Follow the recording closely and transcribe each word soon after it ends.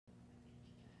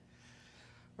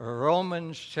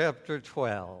Romans chapter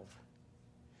 12,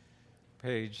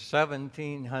 page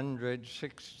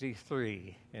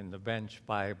 1763 in the bench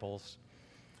Bibles.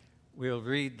 We'll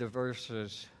read the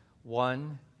verses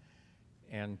 1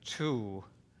 and 2,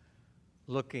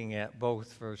 looking at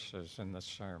both verses in the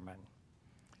sermon.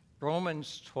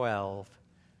 Romans 12,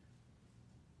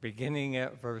 beginning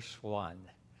at verse 1.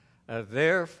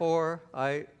 Therefore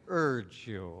I urge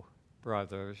you,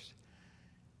 brothers,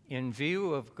 in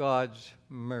view of God's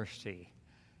mercy,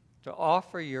 to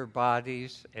offer your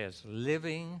bodies as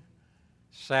living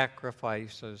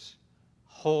sacrifices,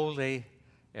 holy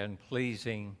and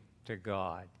pleasing to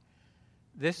God.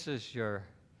 This is your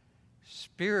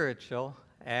spiritual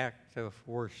act of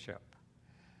worship.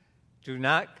 Do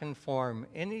not conform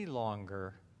any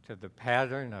longer to the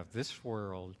pattern of this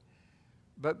world,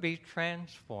 but be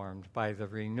transformed by the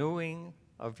renewing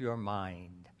of your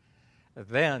mind.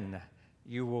 Then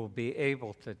you will be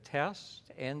able to test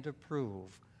and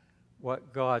approve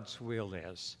what God's will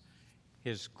is,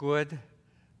 His good,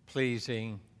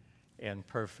 pleasing, and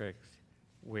perfect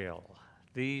will.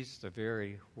 These, the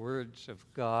very words of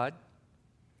God.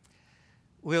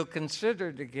 We'll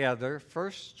consider together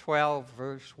first 12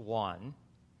 verse 1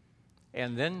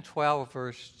 and then 12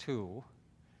 verse 2.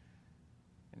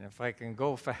 And if I can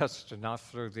go fast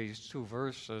enough through these two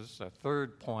verses, the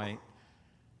third point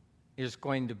is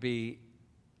going to be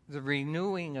the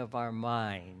renewing of our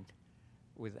mind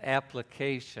with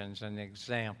applications and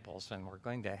examples. And we're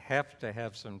going to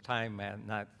have some time at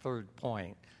that third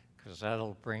point, because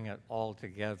that'll bring it all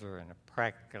together in a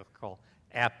practical,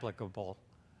 applicable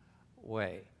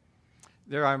way.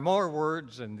 There are more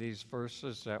words in these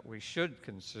verses that we should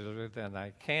consider than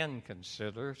I can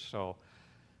consider, so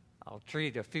I'll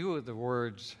treat a few of the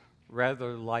words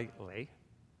rather lightly.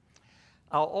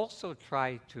 I'll also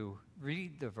try to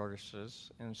read the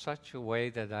verses in such a way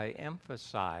that I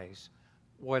emphasize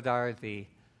what are the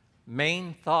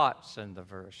main thoughts in the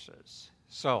verses.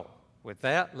 So, with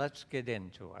that, let's get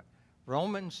into it.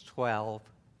 Romans 12,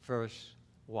 verse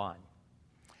 1.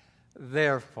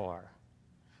 Therefore,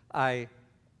 I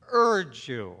urge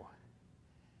you,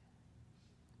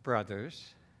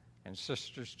 brothers and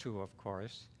sisters too, of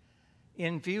course,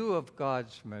 in view of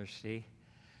God's mercy,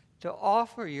 to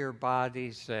offer your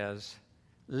bodies as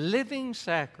living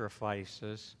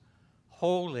sacrifices,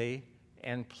 holy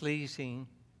and pleasing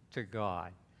to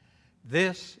God.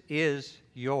 This is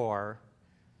your,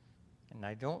 and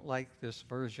I don't like this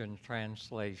version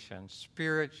translation,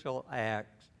 spiritual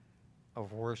act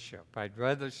of worship. I'd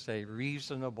rather say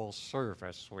reasonable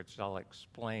service, which I'll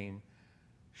explain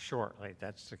shortly.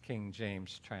 That's the King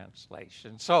James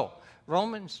translation. So,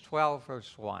 Romans 12,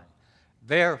 verse 1.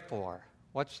 Therefore,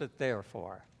 what's it there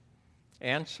for?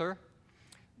 Answer,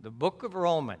 the book of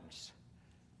Romans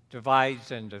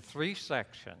divides into three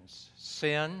sections: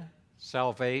 sin,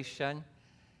 salvation,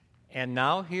 and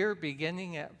now here,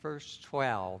 beginning at verse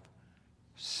 12,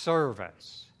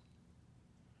 service.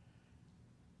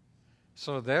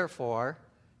 So therefore,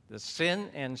 the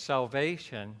sin and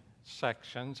salvation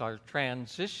sections are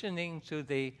transitioning to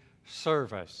the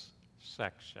service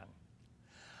section.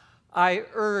 I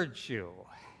urge you.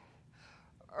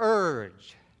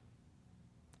 Urge.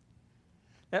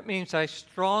 That means I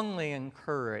strongly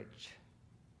encourage.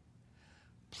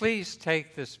 Please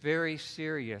take this very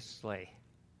seriously.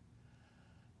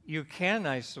 You can,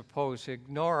 I suppose,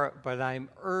 ignore it, but I'm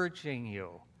urging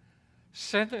you.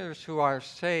 Sinners who are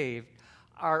saved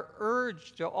are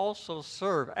urged to also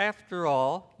serve. After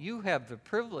all, you have the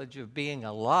privilege of being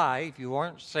alive. You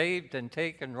aren't saved and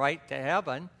taken right to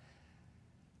heaven.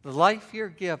 The life you're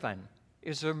given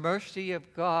is a mercy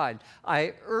of God.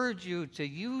 I urge you to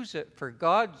use it for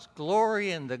God's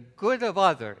glory and the good of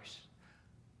others.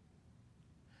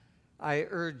 I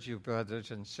urge you, brothers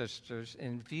and sisters,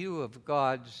 in view of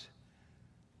God's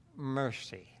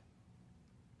mercy.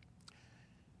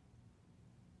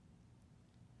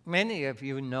 Many of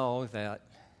you know that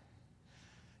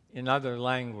in other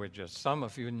languages, some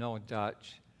of you know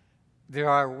Dutch, there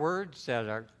are words that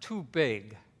are too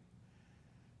big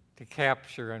to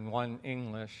capture in one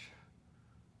English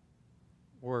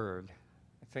word.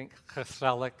 I think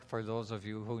gezellig, for those of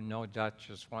you who know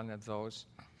Dutch, is one of those.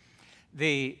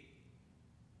 The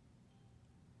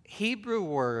Hebrew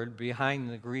word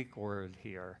behind the Greek word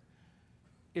here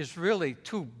is really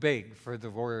too big for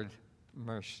the word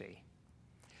mercy.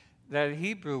 That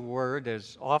Hebrew word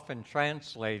is often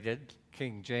translated,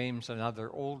 King James and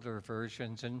other older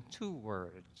versions, in two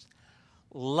words: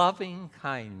 loving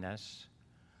kindness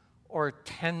or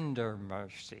tender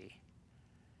mercy.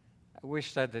 I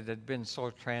wish that it had been so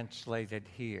translated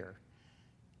here.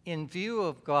 in view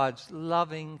of God's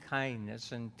loving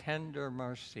kindness and tender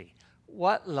mercy.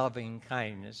 What loving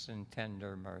kindness and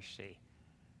tender mercy?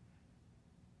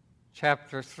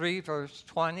 Chapter 3, verse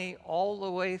 20, all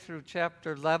the way through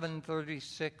chapter 11,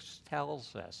 36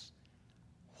 tells us,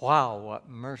 wow, what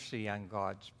mercy on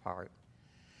God's part.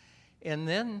 And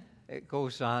then it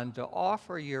goes on to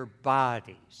offer your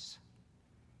bodies.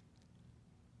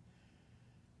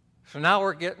 So now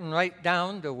we're getting right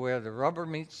down to where the rubber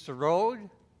meets the road,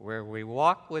 where we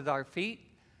walk with our feet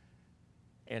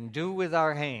and do with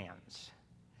our hands.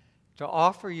 To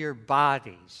offer your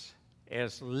bodies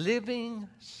as living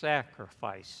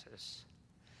sacrifices.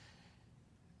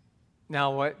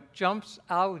 Now, what jumps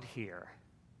out here,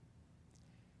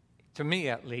 to me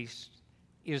at least,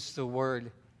 is the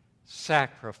word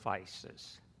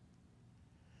sacrifices.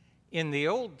 In the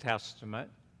Old Testament,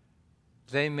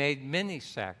 they made many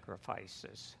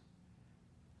sacrifices,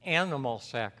 animal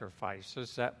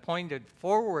sacrifices that pointed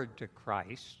forward to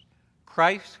Christ.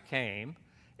 Christ came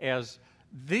as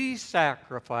the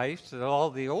sacrifice that all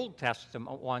the Old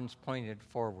Testament ones pointed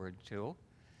forward to.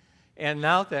 And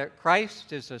now that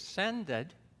Christ is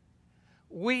ascended,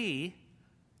 we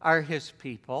are his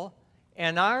people,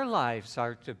 and our lives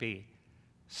are to be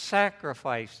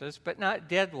sacrifices, but not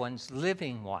dead ones,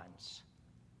 living ones.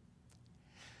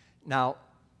 Now,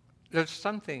 there's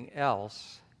something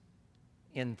else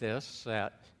in this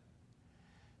that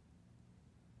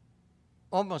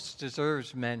almost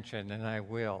deserves mention, and I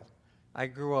will. I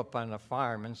grew up on a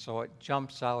farm, and so it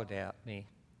jumps out at me.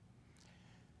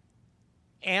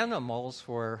 Animals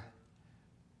were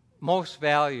most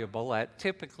valuable at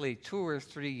typically 2 or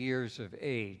 3 years of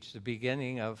age, the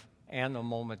beginning of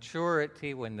animal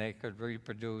maturity, when they could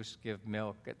reproduce, give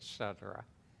milk, etc.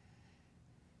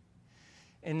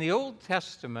 In the Old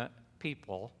Testament,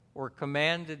 people were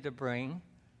commanded to bring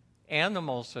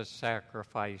animals as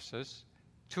sacrifices,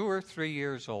 2 or 3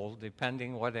 years old,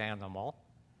 depending what animal,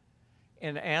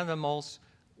 and animals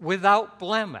without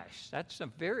blemish. That's a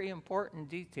very important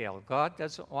detail. God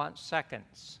doesn't want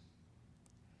seconds.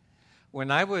 When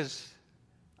I was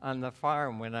on the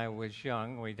farm when I was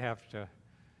young, we'd have to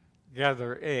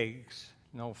gather eggs.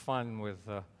 No fun with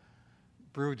the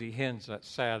broody hens that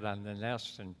sat on the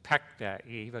nest and pecked at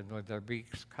you, even with their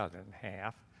beaks cut in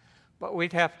half. But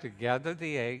we'd have to gather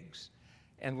the eggs,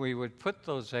 and we would put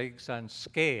those eggs on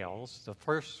scales. The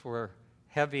first were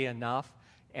heavy enough,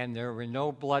 and there were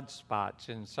no blood spots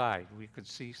inside. We could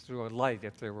see through a light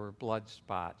if there were blood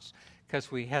spots,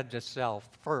 because we had to sell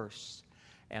firsts.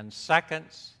 And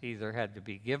seconds either had to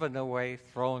be given away,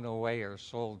 thrown away, or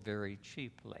sold very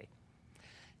cheaply.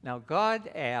 Now,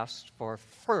 God asked for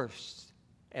firsts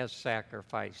as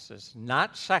sacrifices,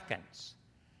 not seconds.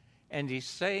 And he's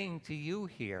saying to you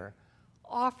here,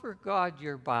 offer God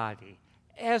your body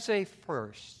as a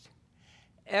first.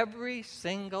 Every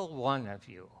single one of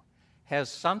you has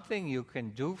something you can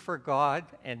do for God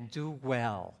and do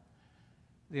well.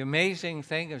 The amazing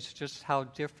thing is just how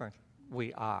different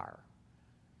we are.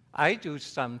 I do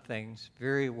some things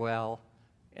very well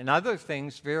and other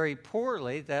things very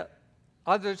poorly that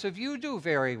others of you do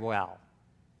very well.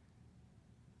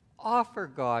 Offer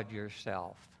God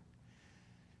yourself.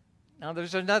 Now,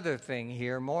 there's another thing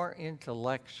here, more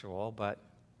intellectual, but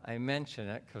I mention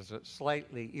it because it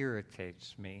slightly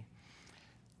irritates me.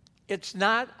 It's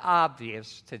not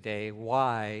obvious today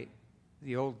why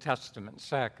the Old Testament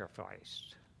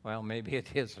sacrificed. Well, maybe it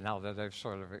is now that I've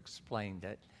sort of explained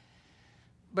it.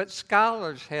 But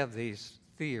scholars have these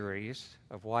theories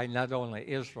of why not only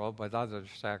Israel but others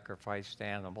sacrificed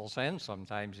animals and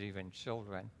sometimes even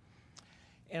children.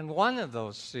 And one of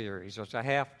those theories, there's a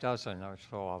half dozen or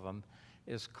so of them,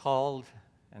 is called,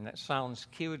 and it sounds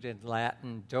cute in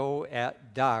Latin, do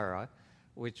et dare,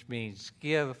 which means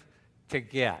give to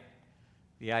get.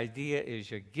 The idea is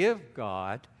you give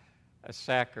God a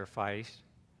sacrifice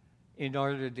in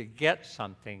order to get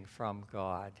something from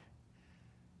God.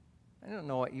 I don't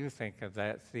know what you think of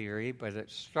that theory, but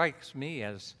it strikes me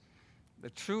as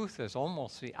the truth is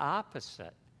almost the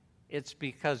opposite. It's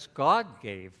because God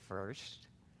gave first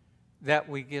that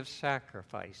we give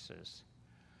sacrifices.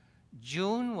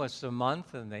 June was the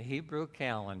month in the Hebrew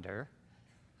calendar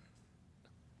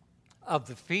of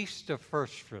the Feast of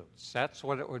First Fruits. That's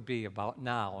what it would be about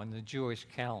now in the Jewish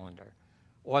calendar.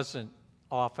 Wasn't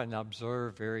often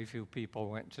observed. Very few people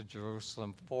went to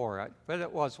Jerusalem for it, but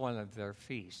it was one of their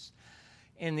feasts.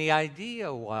 And the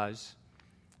idea was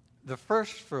the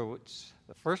first fruits,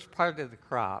 the first part of the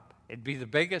crop, it'd be the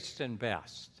biggest and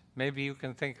best. Maybe you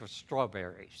can think of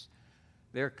strawberries.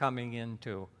 They're coming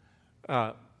into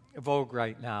vogue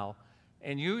right now.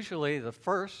 And usually the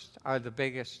first are the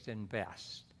biggest and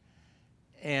best.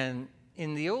 And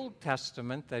in the Old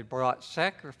Testament, they brought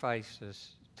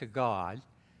sacrifices to God,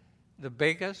 the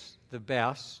biggest, the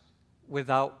best,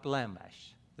 without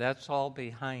blemish. That's all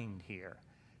behind here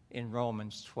in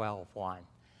Romans 12:1.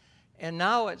 And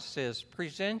now it says,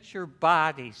 present your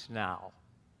bodies now.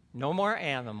 No more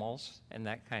animals and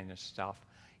that kind of stuff.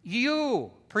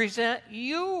 You, present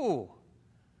you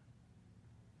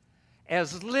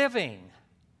as living,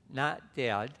 not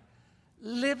dead,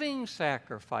 living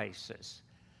sacrifices.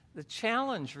 The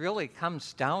challenge really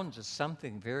comes down to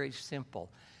something very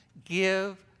simple.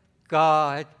 Give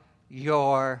God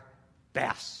your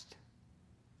best.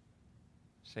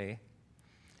 See?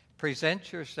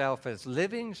 Present yourself as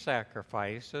living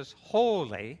sacrifices,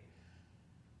 holy.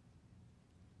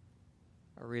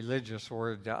 A religious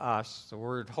word to us. The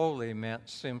word holy meant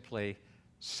simply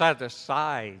set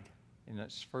aside in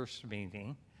its first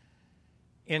meaning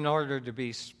in order to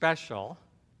be special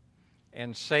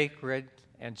and sacred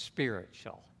and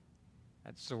spiritual.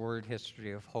 That's the word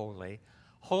history of holy.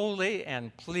 Holy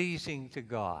and pleasing to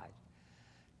God.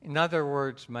 In other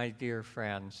words, my dear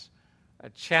friends, a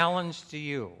challenge to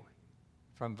you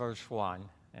from verse 1,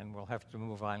 and we'll have to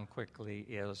move on quickly,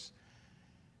 is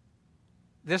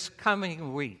this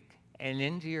coming week and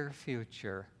into your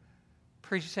future,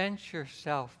 present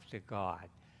yourself to God,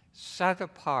 set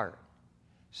apart,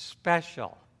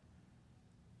 special,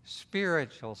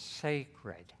 spiritual,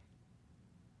 sacred.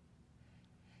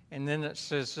 And then it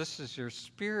says this is your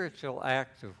spiritual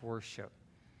act of worship.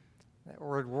 That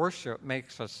word worship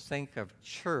makes us think of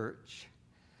church,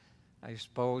 I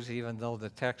suppose, even though the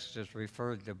text is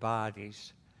referred to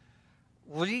bodies.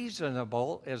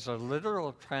 Reasonable is a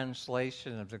literal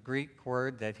translation of the Greek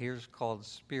word that here's called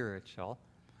spiritual.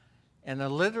 And a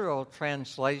literal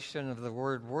translation of the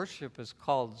word worship is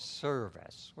called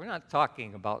service. We're not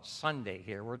talking about Sunday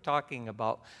here. We're talking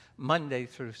about Monday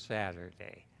through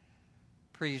Saturday.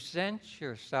 Present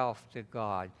yourself to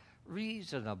God,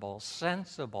 reasonable,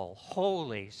 sensible,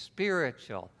 holy,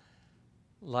 spiritual,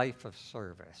 life of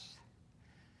service.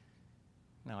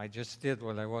 Now, I just did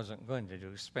what I wasn't going to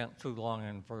do, spent too long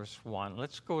in verse 1.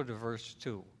 Let's go to verse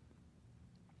 2.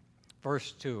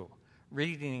 Verse 2,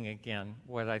 reading again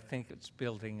what I think it's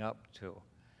building up to.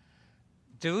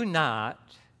 Do not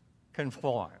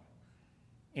conform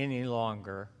any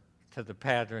longer to the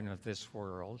pattern of this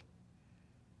world,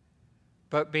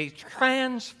 but be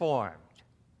transformed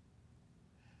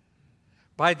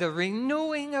by the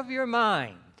renewing of your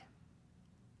mind.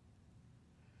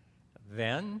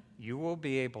 Then you will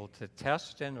be able to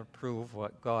test and approve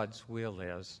what God's will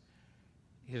is,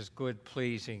 his good,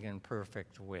 pleasing, and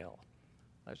perfect will.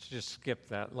 Let's just skip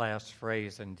that last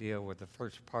phrase and deal with the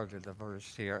first part of the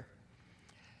verse here.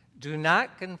 Do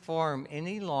not conform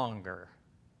any longer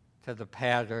to the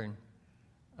pattern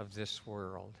of this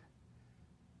world.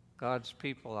 God's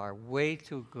people are way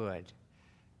too good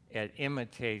at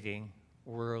imitating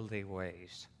worldly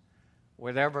ways.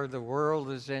 Whatever the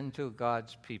world is into,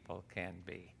 God's people can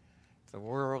be. If the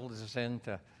world is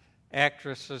into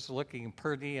actresses looking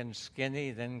pretty and skinny,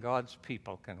 then God's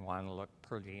people can want to look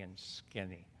pretty and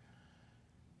skinny.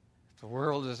 If the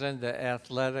world is into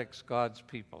athletics, God's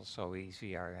people so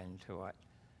easy are into it.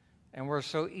 And we're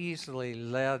so easily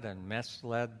led and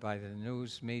misled by the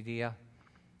news media,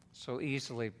 so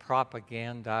easily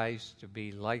propagandized to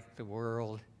be like the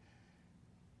world.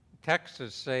 The text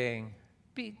is saying,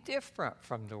 be different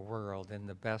from the world in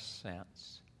the best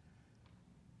sense.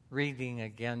 Reading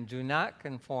again, do not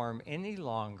conform any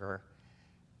longer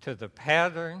to the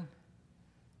pattern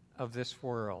of this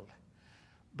world,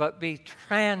 but be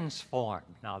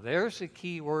transformed. Now, there's a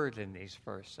key word in these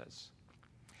verses.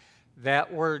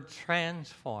 That word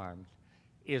transformed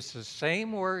is the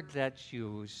same word that's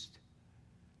used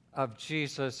of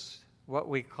Jesus, what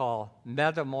we call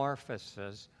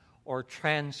metamorphosis or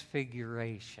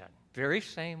transfiguration. Very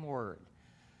same word.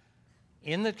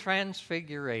 In the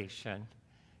transfiguration,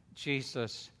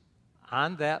 Jesus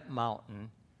on that mountain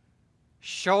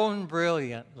shone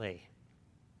brilliantly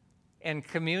and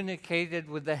communicated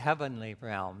with the heavenly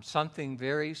realm, something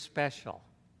very special.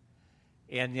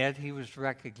 And yet he was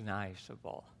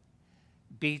recognizable.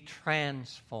 Be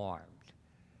transformed.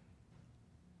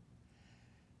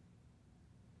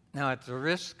 Now, at the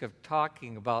risk of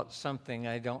talking about something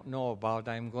I don't know about,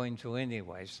 I'm going to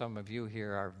anyway. Some of you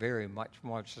here are very much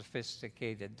more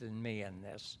sophisticated than me in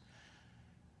this.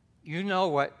 You know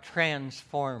what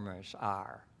transformers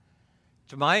are.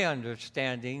 To my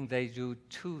understanding, they do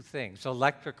two things.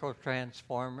 Electrical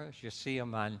transformers, you see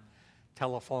them on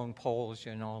telephone poles,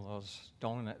 you know, those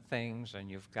donut things, and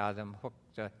you've got them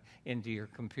hooked into your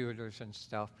computers and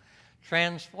stuff.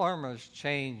 Transformers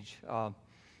change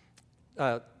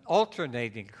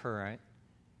alternating current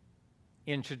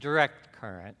into direct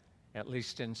current, at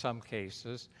least in some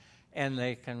cases, and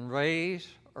they can raise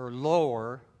or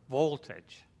lower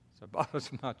voltage. It's about as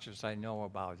much as I know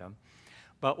about them.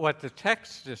 But what the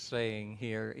text is saying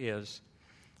here is,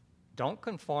 don't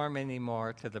conform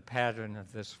anymore to the pattern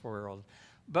of this world,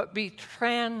 but be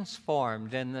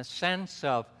transformed in the sense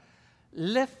of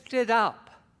lifted up.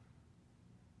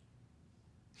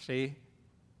 See,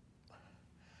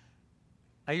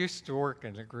 I used to work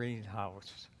in a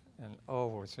greenhouse, and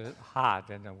was it hot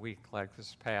in a week like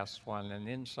this past one, and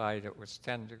inside it was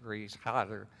 10 degrees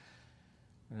hotter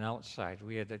than outside.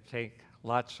 We had to take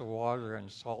lots of water and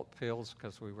salt pills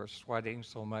because we were sweating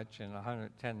so much in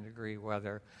 110-degree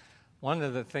weather. One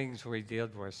of the things we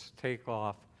did was take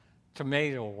off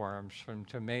tomato worms from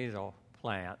tomato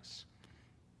plants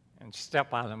and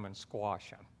step on them and squash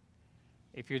them.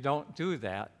 If you don't do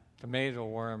that, tomato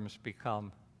worms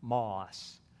become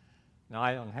moss. Now,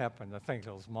 I don't happen to think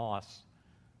those moths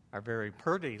are very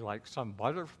pretty like some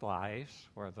butterflies,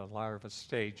 where the larva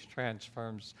stage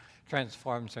transforms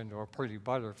into a pretty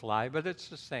butterfly, but it's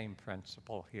the same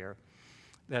principle here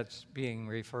that's being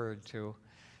referred to.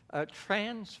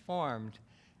 Transformed,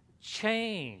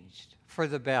 changed for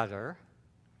the better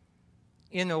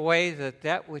in a way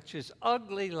that which is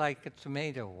ugly like a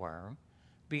tomato worm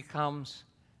becomes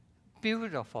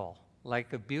beautiful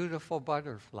like a beautiful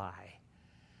butterfly.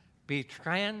 Be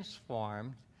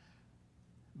transformed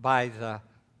by the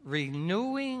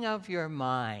renewing of your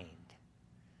mind.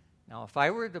 Now, if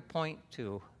I were to point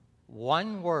to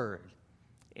one word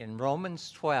in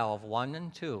Romans 12, 1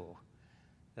 and 2,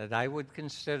 that I would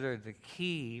consider the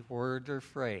key word or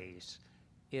phrase,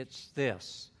 it's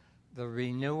this: the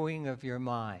renewing of your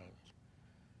mind.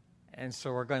 And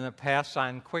so we're going to pass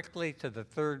on quickly to the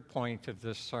third point of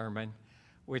this sermon,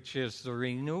 which is the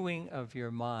renewing of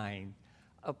your mind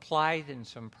applied in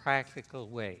some practical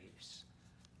ways.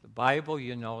 The Bible,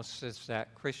 you know, says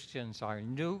that Christians are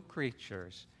new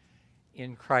creatures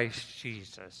in Christ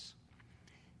Jesus.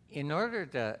 In order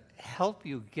to help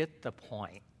you get the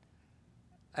point,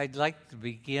 I'd like to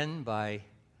begin by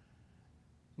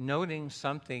noting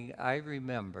something I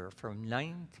remember from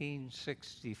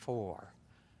 1964.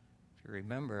 If you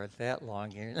remember it that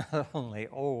long, you're not only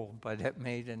old, but it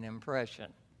made an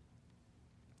impression.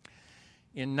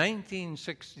 In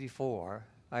 1964,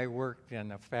 I worked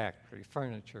in a factory,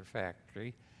 furniture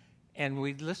factory, and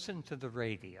we'd listen to the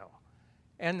radio.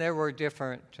 And there were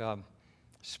different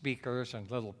speakers and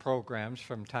little programs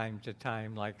from time to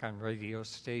time, like on radio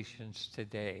stations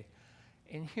today.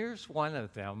 And here's one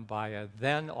of them by a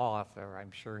then author,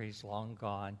 I'm sure he's long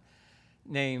gone,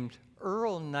 named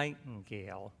Earl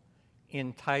Nightingale,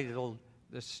 entitled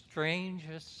The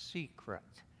Strangest Secret.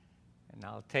 And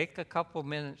I'll take a couple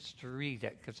minutes to read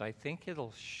it because I think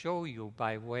it'll show you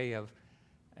by way of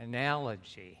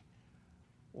analogy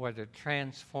what a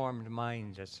transformed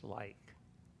mind is like.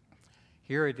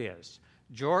 Here it is.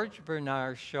 George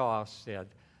Bernard Shaw said,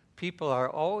 "People are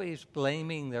always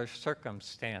blaming their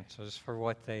circumstances for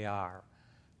what they are.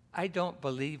 I don't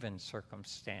believe in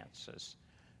circumstances.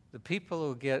 The people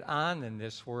who get on in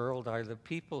this world are the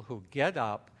people who get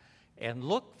up and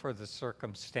look for the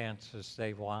circumstances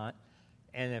they want,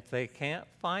 and if they can't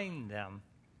find them,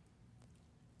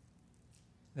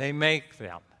 they make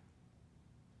them."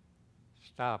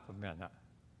 Stop a minute.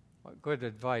 What good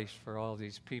advice for all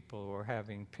these people who are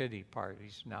having pity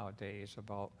parties nowadays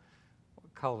about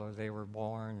what color they were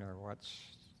born or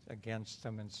what's against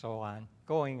them and so on,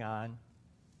 going on.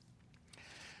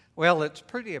 Well, it's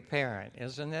pretty apparent,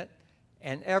 isn't it?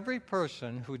 And every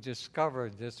person who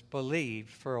discovered this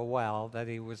believed for a while that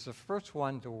he was the first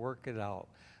one to work it out.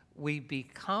 We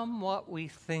become what we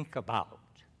think about.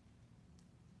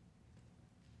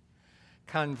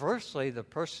 Conversely, the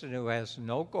person who has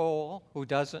no goal, who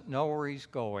doesn't know where he's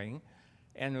going,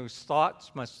 and whose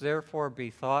thoughts must therefore be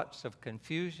thoughts of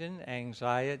confusion,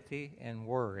 anxiety, and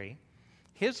worry,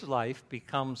 his life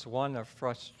becomes one of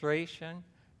frustration,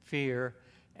 fear,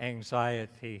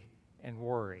 anxiety, and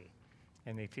worry.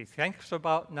 And if he thinks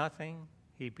about nothing,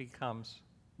 he becomes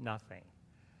nothing.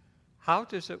 How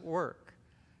does it work?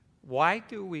 Why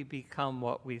do we become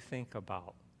what we think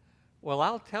about? Well,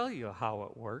 I'll tell you how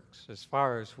it works, as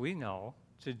far as we know.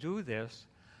 To do this,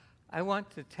 I want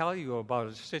to tell you about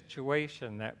a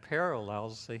situation that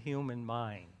parallels the human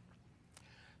mind.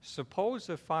 Suppose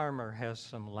a farmer has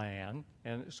some land,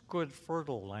 and it's good,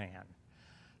 fertile land.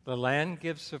 The land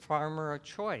gives the farmer a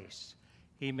choice.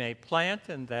 He may plant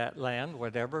in that land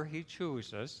whatever he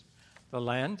chooses. The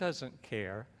land doesn't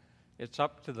care. It's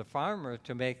up to the farmer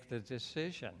to make the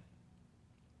decision.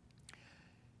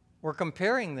 We're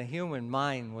comparing the human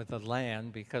mind with the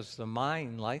land because the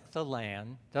mind, like the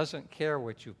land, doesn't care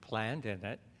what you plant in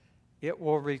it. It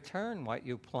will return what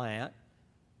you plant,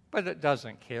 but it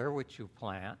doesn't care what you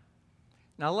plant.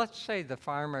 Now let's say the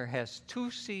farmer has two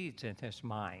seeds in his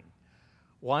mind.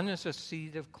 One is a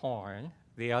seed of corn,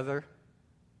 the other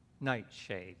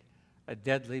nightshade, a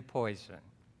deadly poison.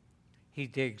 He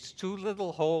digs two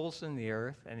little holes in the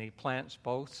earth and he plants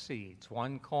both seeds,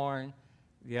 one corn,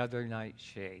 the other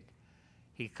nightshade.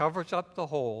 He covers up the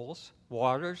holes,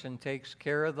 waters and takes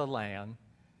care of the land,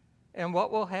 and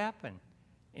what will happen?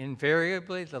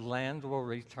 Invariably, the land will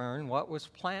return what was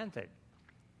planted.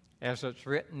 As it's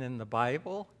written in the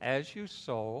Bible, as you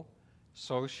sow,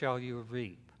 so shall you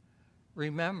reap.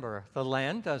 Remember, the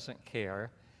land doesn't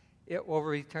care. It will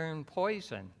return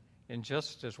poison in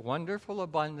just as wonderful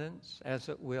abundance as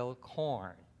it will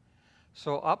corn.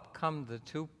 So up come the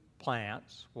two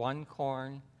plants, one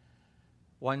corn,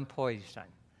 one poison.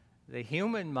 The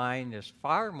human mind is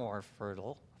far more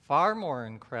fertile, far more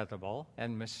incredible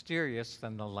and mysterious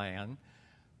than the land,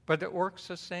 but it works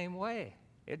the same way.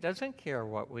 It doesn't care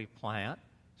what we plant,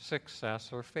 success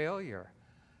or failure.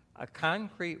 A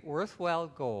concrete, worthwhile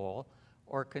goal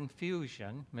or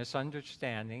confusion,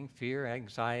 misunderstanding, fear,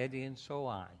 anxiety, and so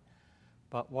on.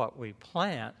 But what we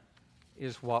plant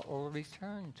is what will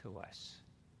return to us.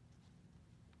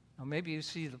 Now, maybe you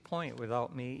see the point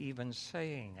without me even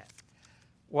saying it.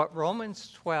 What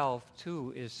Romans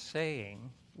 12:2 is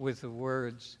saying with the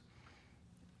words,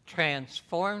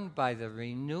 transformed by the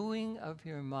renewing of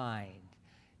your mind,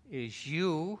 is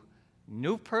you,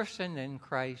 new person in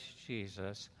Christ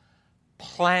Jesus,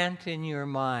 plant in your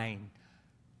mind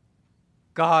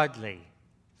godly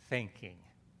thinking.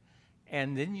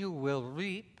 And then you will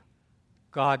reap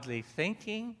godly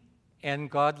thinking and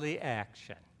godly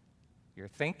action. Your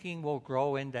thinking will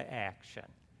grow into action.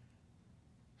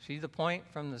 See the point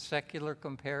from the secular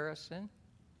comparison?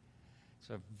 It's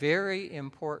a very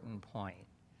important point.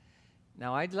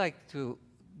 Now, I'd like to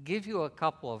give you a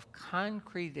couple of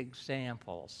concrete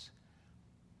examples.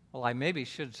 Well, I maybe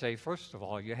should say, first of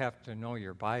all, you have to know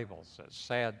your Bibles. It's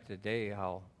sad today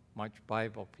how much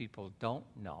Bible people don't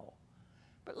know.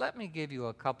 But let me give you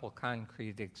a couple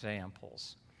concrete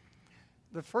examples.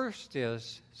 The first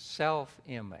is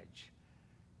self-image.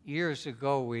 Years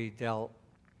ago, we dealt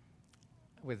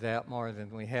with that more than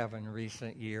we have in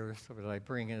recent years, but I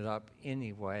bring it up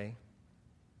anyway.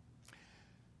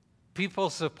 People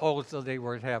suppose that they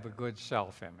would have a good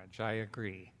self-image. I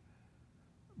agree.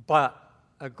 But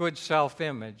a good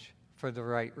self-image for the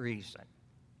right reason.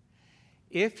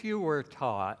 If you were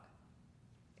taught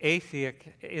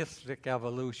atheistic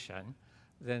evolution,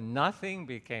 then nothing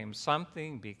became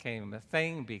something, became a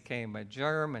thing, became a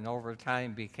germ, and over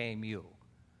time became you.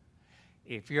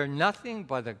 If you're nothing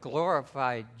but a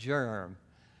glorified germ,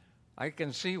 I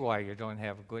can see why you don't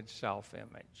have a good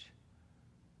self-image.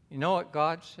 You know what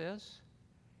God says?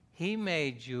 He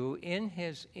made you in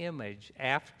His image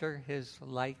after His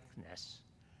likeness.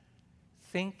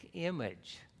 Think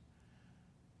image.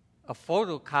 A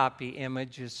photocopy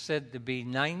image is said to be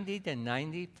 90 to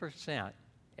 90%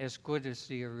 as good as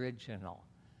the original.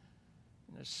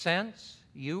 In a sense,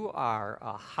 you are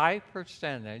a high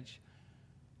percentage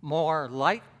more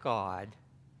like God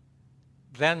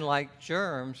than like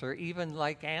germs or even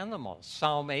like animals.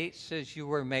 Psalm 8 says you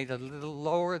were made a little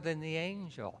lower than the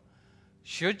angel.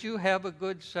 Should you have a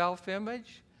good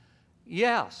self-image?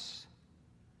 Yes,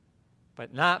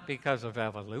 but not because of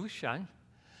evolution,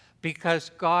 because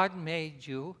God made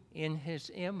you in His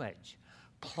image.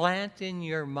 Plant in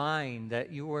your mind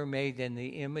that you were made in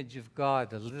the image of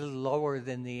God, a little lower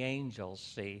than the angels,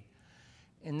 see?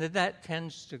 And that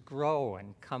tends to grow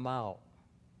and come out.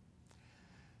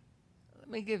 Let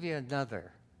me give you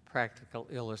another practical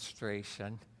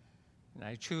illustration. And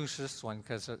I choose this one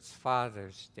because it's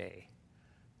Father's Day.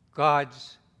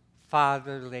 God's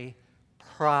fatherly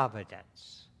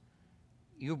providence.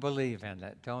 You believe in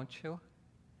it, don't you?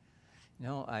 You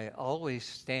know, I always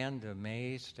stand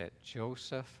amazed at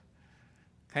Joseph,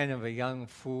 kind of a young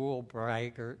fool,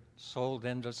 braggart, sold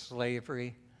into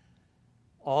slavery.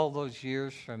 All those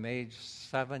years from age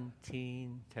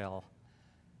 17 till,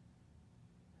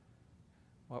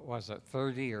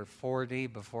 30 or 40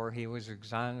 before he was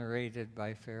exonerated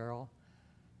by Pharaoh.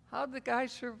 How'd the guy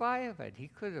survive it? He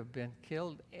could have been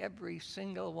killed every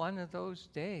single one of those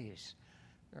days.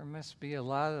 There must be a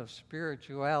lot of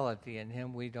spirituality in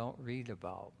him we don't read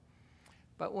about.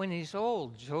 But when he's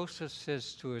old, Joseph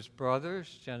says to his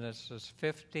brothers, Genesis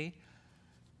 50,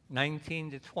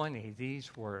 19 to 20,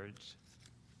 these words,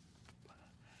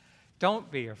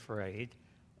 "Don't be afraid.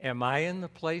 Am I in the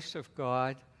place of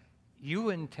God? You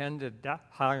intended to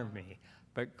harm me,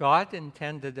 but God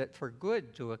intended it for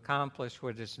good to accomplish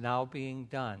what is now being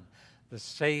done, the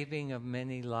saving of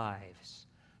many lives.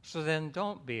 So then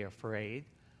don't be afraid.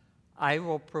 I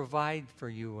will provide for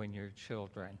you and your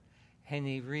children. And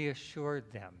he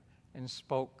reassured them and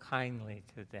spoke kindly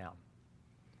to them.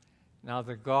 Now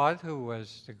the God who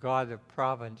was the God of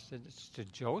providence to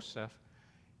Joseph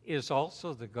is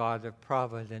also the God of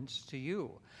providence to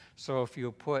you. So if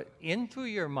you put into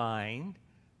your mind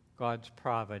God's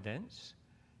providence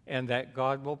and that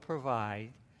God will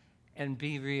provide and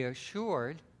be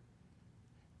reassured,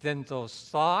 then those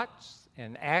thoughts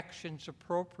and actions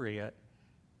appropriate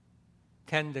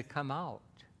tend to come out.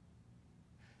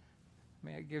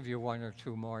 May I give you one or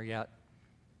two more yet?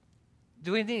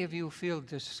 Do any of you feel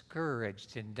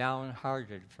discouraged and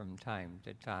downhearted from time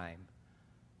to time?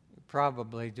 You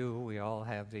probably do. We all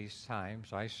have these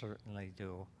times. I certainly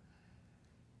do.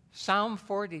 Psalm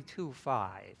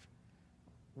 42:5.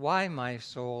 Why, my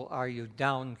soul, are you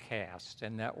downcast?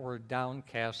 And that word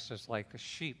downcast is like a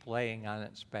sheep laying on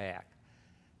its back.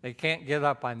 They can't get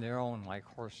up on their own like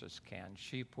horses can.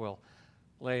 Sheep will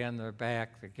lay on their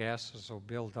back. The gases will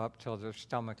build up till their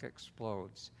stomach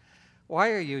explodes.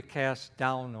 Why are you cast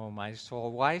down, O my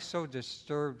soul? Why so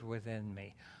disturbed within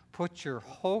me? Put your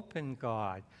hope in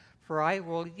God, for I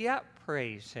will yet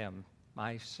praise him,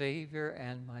 my Savior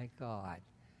and my God.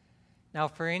 Now,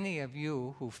 for any of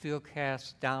you who feel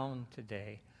cast down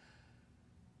today,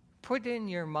 put in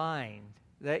your mind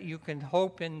that you can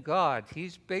hope in God.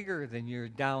 He's bigger than your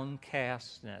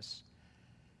downcastness.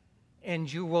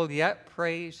 And you will yet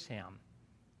praise him.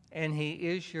 And he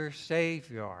is your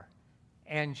Savior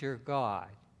and your God.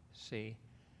 See?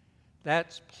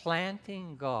 That's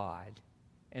planting God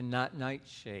and not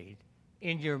nightshade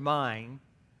in your mind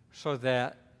so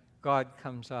that God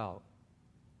comes out.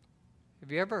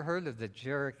 Have you ever heard of the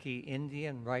Cherokee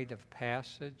Indian rite of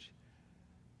passage?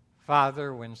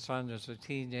 Father, when son is a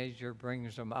teenager,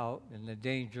 brings him out in the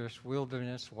dangerous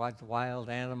wilderness with wild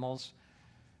animals.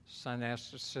 Son has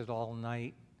to sit all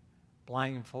night,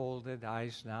 blindfolded,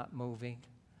 eyes not moving.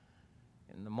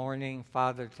 In the morning,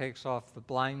 father takes off the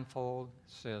blindfold,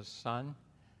 says, son,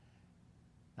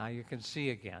 now you can see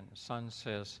again. Son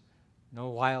says, no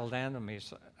wild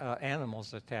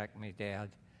animals attack me, Dad.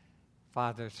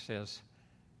 Father says,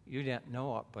 you didn't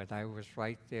know it, but I was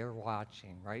right there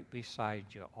watching, right beside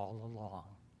you all along.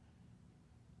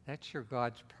 That's your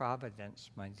God's providence,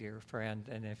 my dear friend.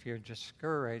 And if you're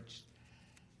discouraged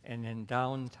and in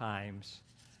down times,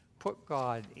 put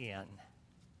God in.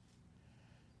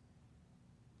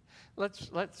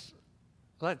 Let's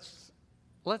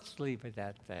leave it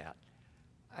at that.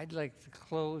 I'd like to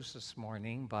close this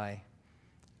morning by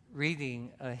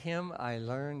reading a hymn I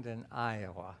learned in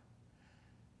Iowa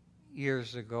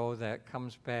years ago that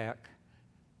comes back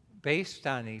based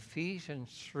on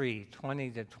Ephesians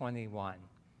 3:20-21,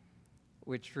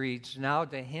 which reads, now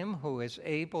to him who is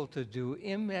able to do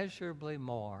immeasurably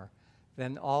more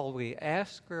than all we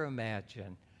ask or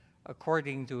imagine,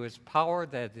 according to his power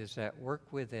that is at work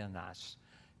within us,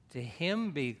 to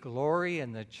him be glory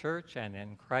in the church and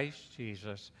in Christ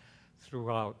Jesus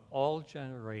throughout all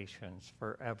generations,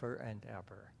 forever and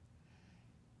ever.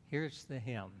 Here's the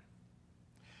hymn.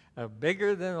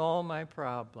 Bigger than all my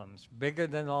problems, bigger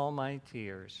than all my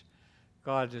tears,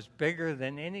 God is bigger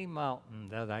than any mountain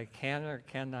that I can or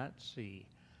cannot see.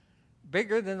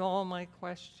 Bigger than all my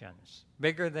questions,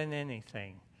 bigger than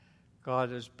anything.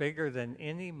 God is bigger than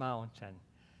any mountain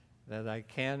that I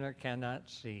can or cannot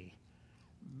see.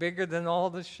 Bigger than all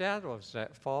the shadows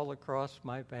that fall across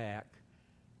my back.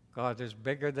 God is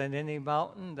bigger than any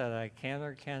mountain that I can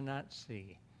or cannot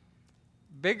see.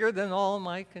 Bigger than all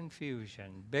my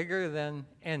confusion, bigger than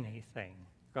anything.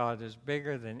 God is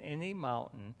bigger than any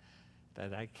mountain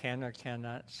that I can or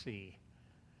cannot see.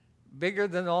 Bigger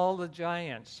than all the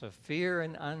giants of fear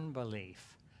and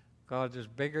unbelief. God is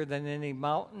bigger than any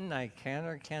mountain I can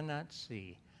or cannot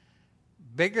see.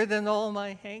 Bigger than all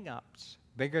my hang-ups,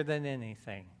 bigger than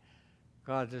anything.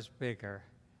 God is bigger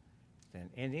than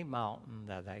any mountain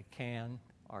that I can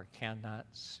or cannot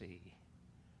see.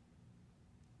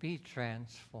 Be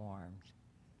transformed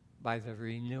by the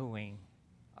renewing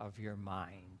of your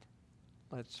mind.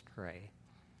 Let's pray.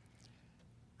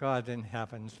 God in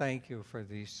heaven, thank you for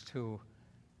these two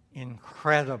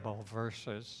incredible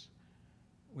verses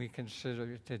we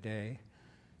consider today.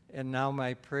 And now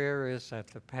my prayer is that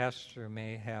the pastor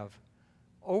may have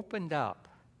opened up,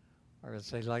 or as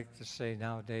they like to say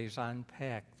nowadays,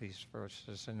 unpack these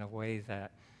verses in a way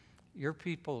that your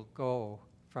people go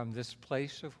from this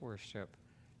place of worship,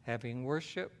 having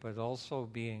worship, but also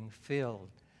being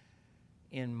filled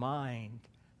in mind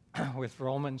with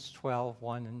Romans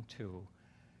 12:1 and 2,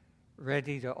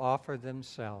 ready to offer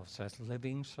themselves as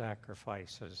living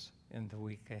sacrifices in the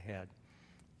week ahead.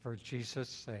 For Jesus'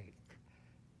 sake,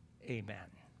 amen.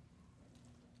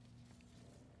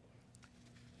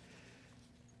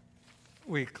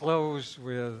 We close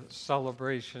with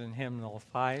celebration hymnal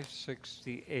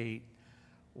 568,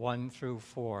 1 through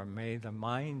 4. May the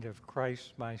mind of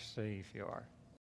Christ my Savior